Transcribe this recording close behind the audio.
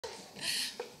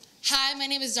Hi, my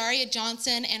name is Zaria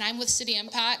Johnson, and I'm with City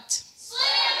Impact.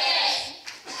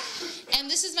 And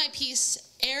this is my piece,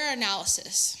 Error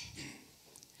Analysis.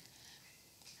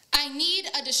 I need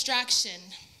a distraction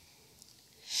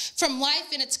from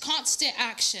life and its constant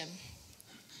action.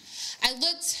 I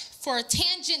looked for a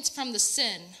tangent from the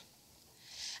sin.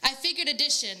 I figured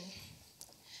addition,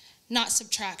 not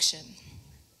subtraction.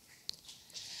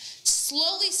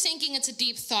 Slowly sinking into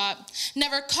deep thought,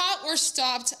 never caught or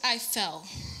stopped, I fell.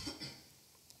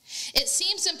 It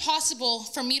seems impossible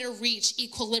for me to reach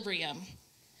equilibrium.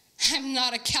 I'm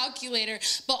not a calculator,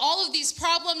 but all of these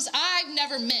problems I've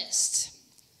never missed.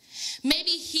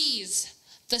 Maybe he's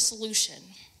the solution.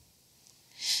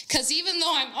 Because even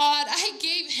though I'm odd, I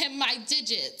gave him my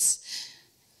digits.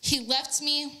 He left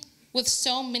me with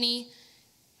so many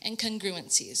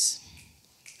incongruencies.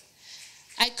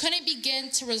 I couldn't begin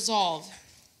to resolve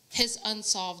his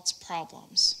unsolved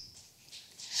problems.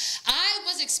 I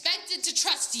was expected to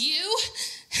trust you.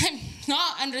 I'm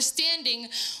not understanding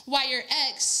why your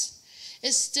ex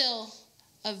is still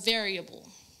a variable.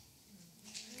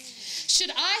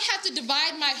 Should I have to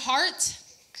divide my heart?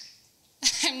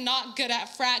 I'm not good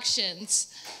at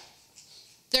fractions.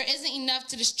 There isn't enough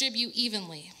to distribute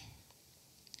evenly.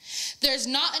 There's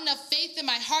not enough faith in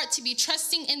my heart to be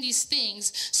trusting in these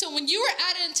things. So when you were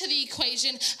added into the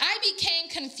equation, I became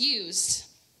confused.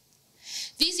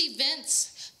 These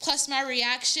events, plus my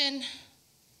reaction,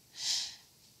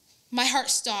 my heart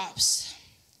stops.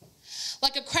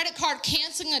 Like a credit card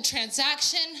canceling a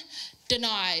transaction,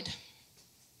 denied.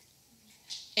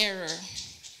 Error.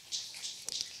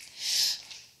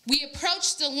 We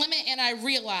approached the limit and I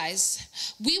realized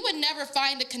we would never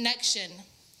find a connection.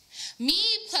 Me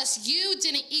plus you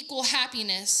didn't equal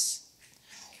happiness.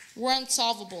 We're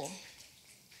unsolvable.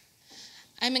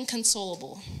 I'm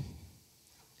inconsolable.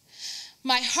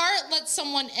 My heart lets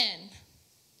someone in.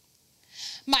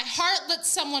 My heart lets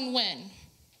someone win.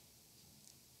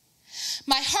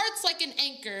 My heart's like an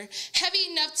anchor,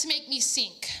 heavy enough to make me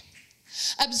sink.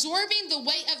 Absorbing the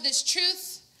weight of this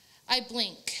truth, I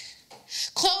blink.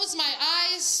 Close my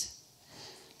eyes,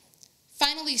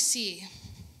 finally see.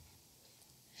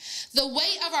 The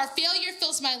weight of our failure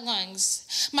fills my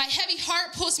lungs. My heavy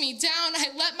heart pulls me down. I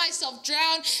let myself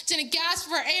drown. Didn't gasp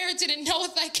for air. Didn't know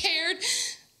if I cared.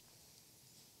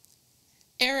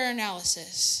 Error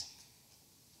analysis.